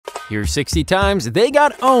Here's 60 times they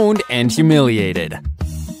got owned and humiliated.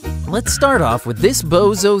 Let's start off with this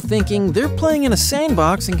bozo thinking they're playing in a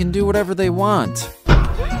sandbox and can do whatever they want.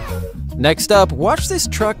 Next up, watch this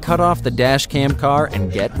truck cut off the dash cam car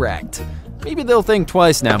and get wrecked. Maybe they'll think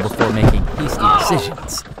twice now before making hasty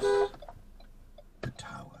decisions.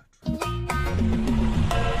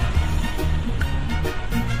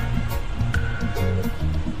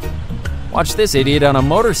 Watch this idiot on a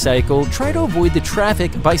motorcycle try to avoid the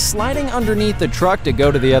traffic by sliding underneath the truck to go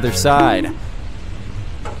to the other side.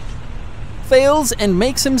 Fails and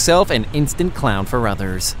makes himself an instant clown for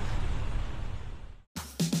others.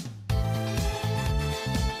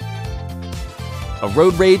 A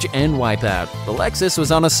road rage and wipeout. The Lexus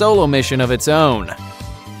was on a solo mission of its own.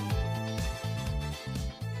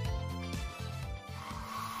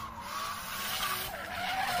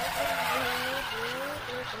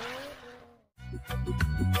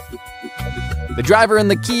 The driver in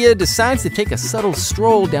the Kia decides to take a subtle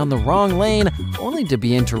stroll down the wrong lane, only to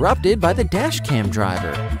be interrupted by the dashcam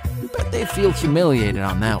driver. Bet they feel humiliated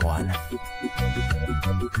on that one.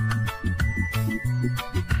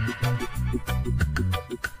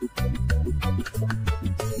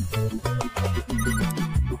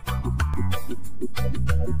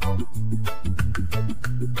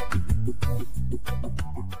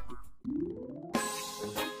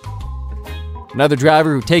 Another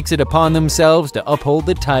driver who takes it upon themselves to uphold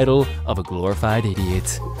the title of a glorified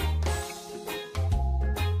idiot.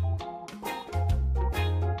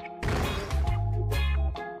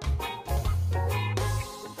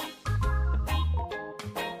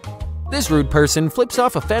 This rude person flips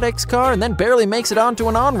off a FedEx car and then barely makes it onto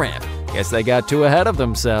an on-ramp. Guess they got too ahead of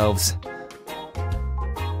themselves.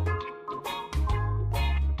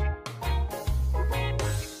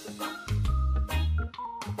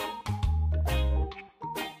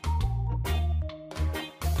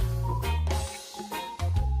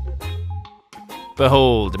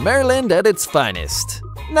 Behold, Maryland at its finest.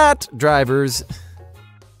 Not drivers.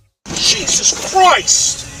 Jesus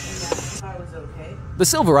Christ! The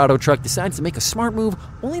Silverado truck decides to make a smart move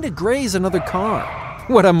only to graze another car.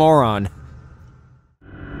 What a moron.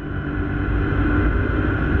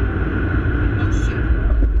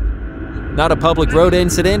 Not a public road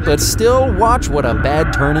incident, but still watch what a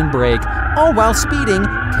bad turn and brake, all while speeding,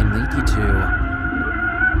 can lead you to.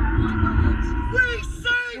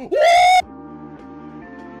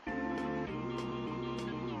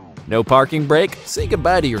 No parking brake? Say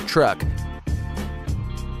goodbye to your truck.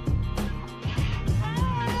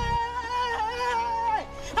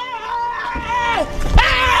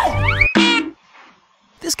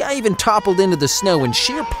 This guy even toppled into the snow in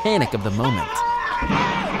sheer panic of the moment.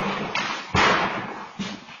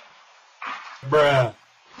 Bruh.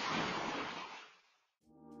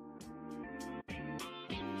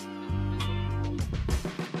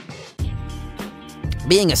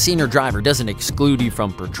 Being a senior driver doesn't exclude you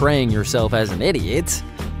from portraying yourself as an idiot.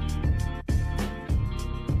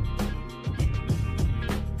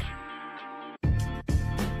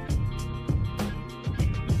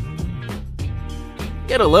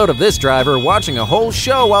 Get a load of this driver watching a whole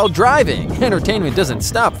show while driving. Entertainment doesn't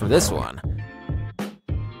stop for this one.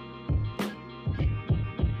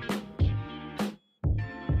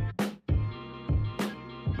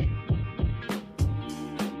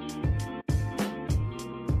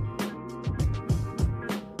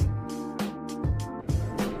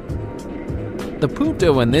 The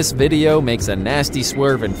Punto in this video makes a nasty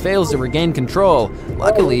swerve and fails to regain control.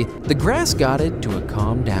 Luckily, the grass got it to a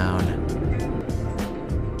calm down.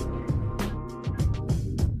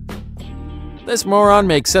 This moron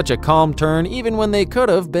makes such a calm turn even when they could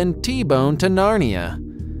have been T-boned to Narnia.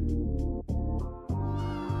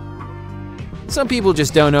 Some people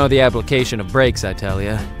just don't know the application of brakes, I tell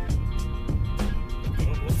ya.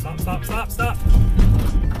 Stop.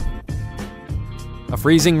 A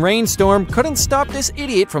freezing rainstorm couldn't stop this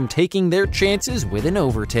idiot from taking their chances with an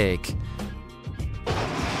overtake.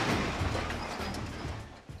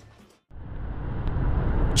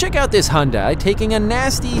 Check out this Hyundai taking a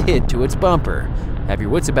nasty hit to its bumper. Have your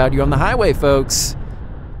wits about you on the highway, folks.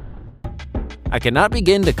 I cannot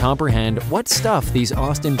begin to comprehend what stuff these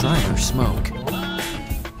Austin drivers smoke.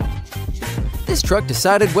 This truck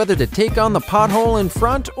decided whether to take on the pothole in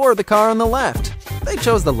front or the car on the left. They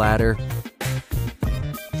chose the latter.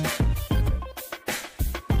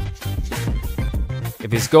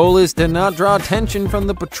 If his goal is to not draw attention from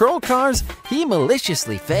the patrol cars, he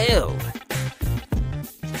maliciously failed.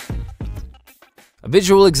 A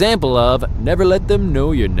visual example of never let them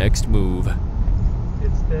know your next move.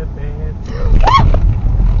 It's the bad.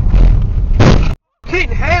 Kid,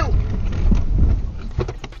 help!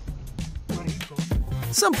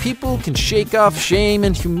 Some people can shake off shame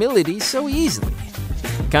and humility so easily.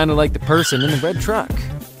 Kinda like the person in the red truck.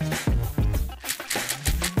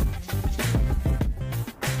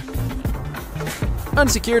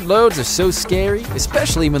 Unsecured loads are so scary,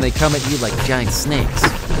 especially when they come at you like giant snakes.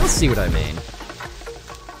 You'll see what I mean.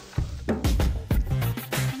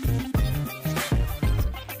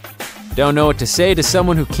 Don't know what to say to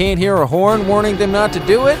someone who can't hear a horn warning them not to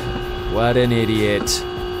do it? What an idiot.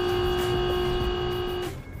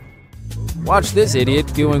 Watch this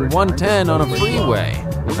idiot doing 110 on a freeway.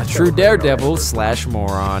 A true daredevil /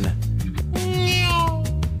 moron.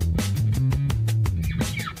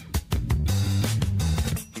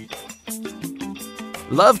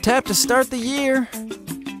 Love tap to start the year.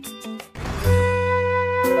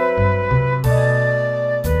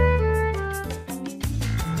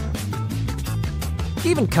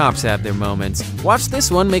 Even cops have their moments. Watch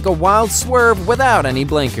this one make a wild swerve without any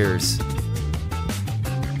blinkers.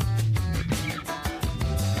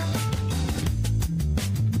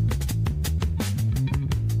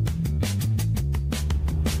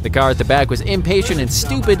 The car at the back was impatient and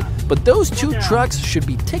stupid, but those two trucks should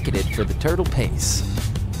be ticketed for the turtle pace.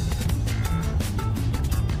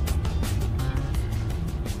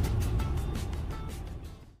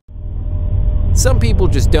 Some people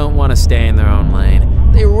just don't want to stay in their own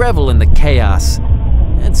lane. They revel in the chaos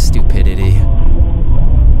and stupidity.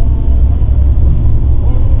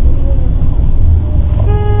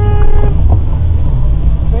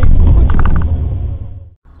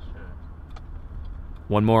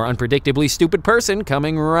 One more unpredictably stupid person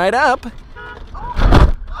coming right up.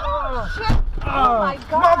 Oh, shit. Oh my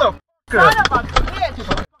God.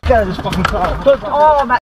 Motherfucker. Get out of this fucking car. Oh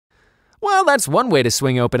my. Well, that's one way to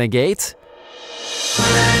swing open a gate.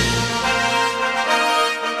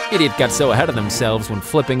 Idiot got so ahead of themselves when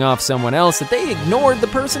flipping off someone else that they ignored the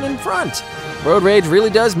person in front. Road rage really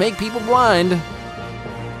does make people blind.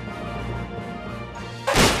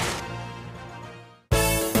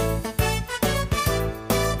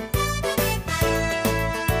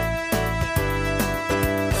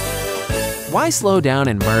 Why slow down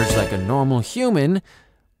and merge like a normal human?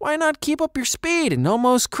 Why not keep up your speed and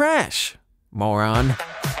almost crash, moron?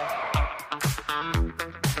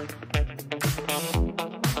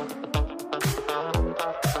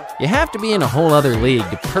 You have to be in a whole other league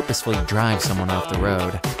to purposefully drive someone off the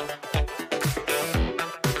road.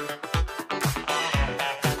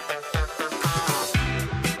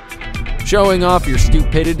 Showing off your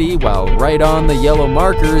stupidity while right on the yellow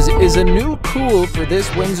markers is a new cool for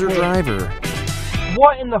this Windsor driver.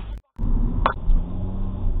 What in the f?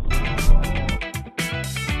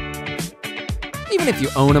 Even if you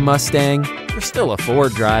own a Mustang, you're still a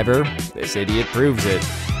Ford driver. This idiot proves it.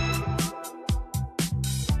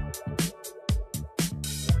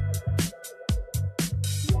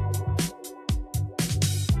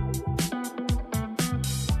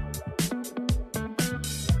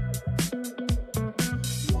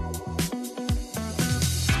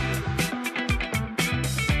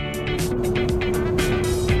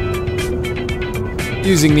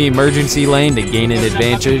 Using the emergency lane to gain an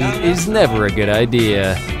advantage is never a good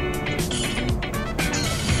idea.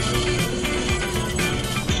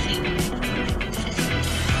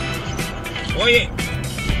 Oye.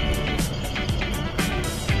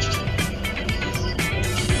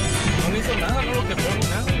 No le hizo nada, no lo quebró ni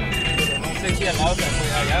nada. Pero no sé si al lado se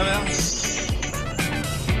fue allá, ¿verdad?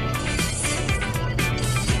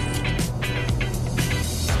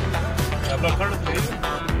 ¿Se habló Carlos que dice?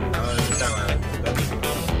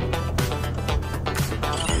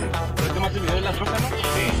 ¿De la troca, no?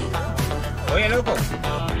 Sí. Oye, loco.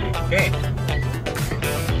 ¿Qué?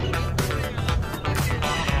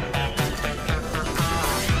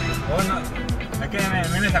 Oh, no. Es que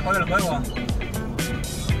me sacó del juego.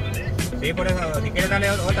 Sí, por eso, si quieres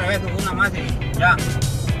darle otra vez una más y ya.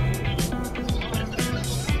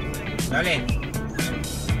 Dale.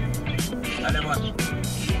 Dale, pues.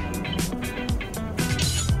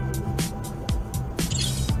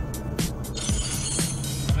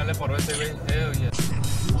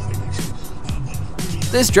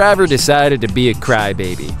 This driver decided to be a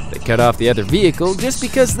crybaby. They cut off the other vehicle just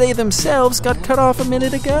because they themselves got cut off a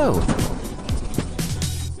minute ago.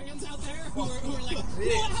 Fans out there who are like,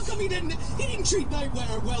 well, how come he didn't treat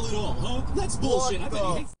Nightwear well at all, huh? That's bullshit. I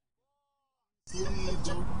bet he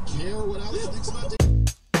don't care what I was expecting.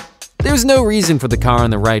 There's no reason for the car on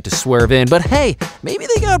the right to swerve in, but hey, maybe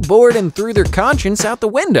they got bored and threw their conscience out the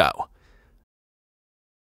window.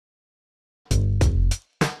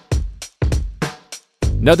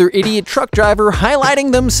 Another idiot truck driver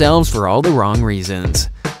highlighting themselves for all the wrong reasons.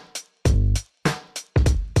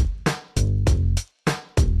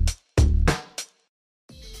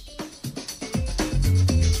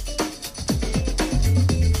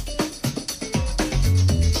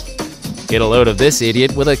 Get a load of this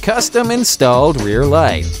idiot with a custom installed rear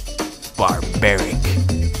light. Barbaric.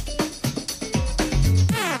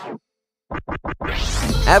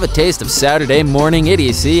 Have a taste of Saturday morning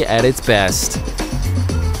idiocy at its best.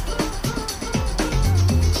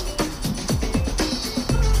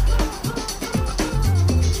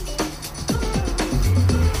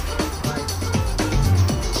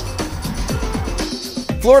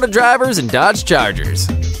 Florida drivers and Dodge Chargers.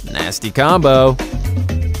 Nasty combo.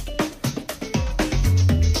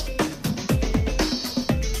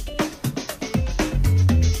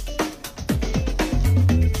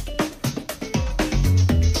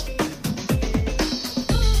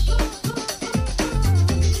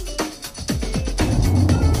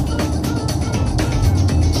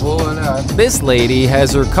 This lady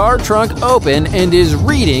has her car trunk open and is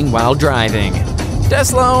reading while driving.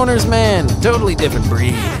 Tesla owners, man, totally different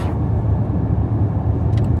breed.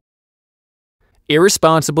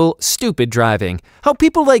 Irresponsible, stupid driving. How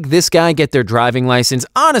people like this guy get their driving license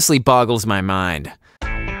honestly boggles my mind.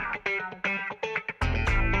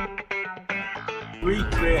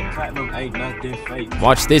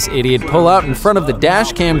 Watch this idiot pull out in front of the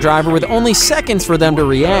dashcam driver with only seconds for them to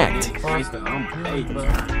react.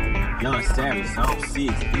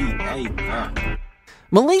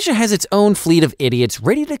 Malaysia has its own fleet of idiots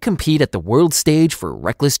ready to compete at the world stage for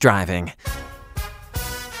reckless driving.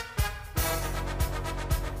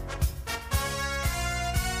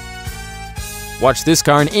 Watch this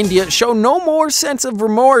car in India show no more sense of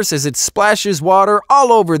remorse as it splashes water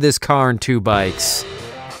all over this car and two bikes.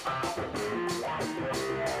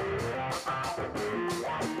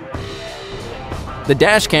 The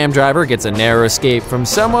dashcam driver gets a narrow escape from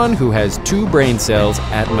someone who has 2 brain cells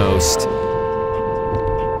at most.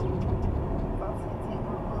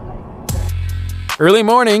 Early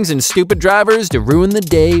mornings and stupid drivers to ruin the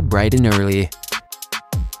day bright and early.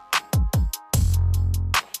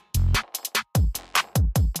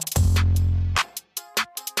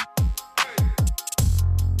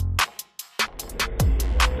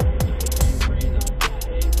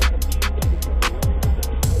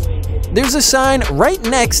 There's a sign right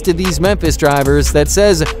next to these Memphis drivers that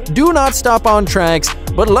says, "Do not stop on tracks,"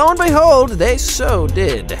 but lo and behold, they so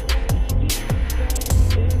did.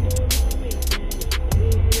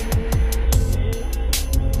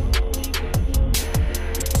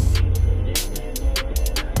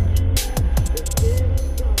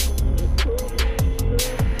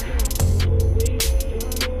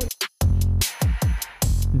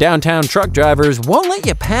 Downtown truck drivers won't let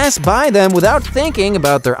you pass by them without thinking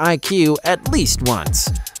about their IQ at least once.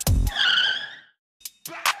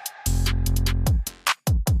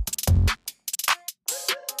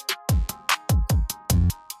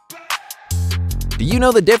 Do you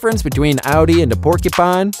know the difference between Audi and a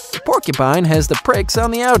porcupine? The porcupine has the pricks on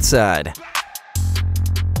the outside.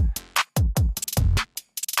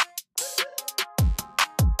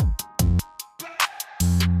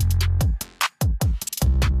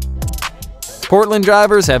 Portland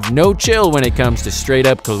drivers have no chill when it comes to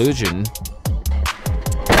straight-up collusion.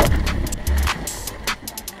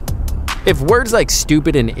 If words like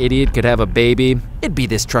stupid and idiot could have a baby, it'd be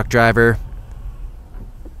this truck driver.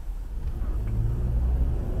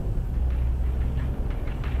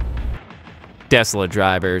 Tesla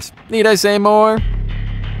drivers. Need I say more?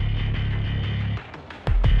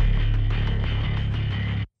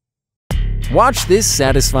 Watch this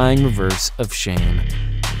satisfying reverse of shame.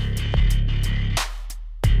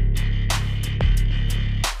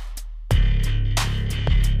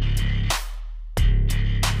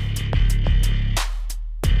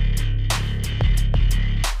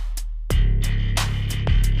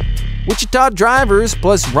 Wichita drivers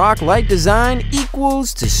plus rock light design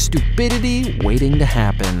equals to stupidity waiting to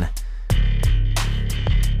happen.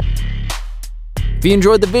 If you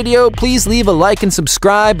enjoyed the video, please leave a like and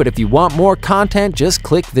subscribe, but if you want more content, just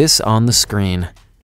click this on the screen.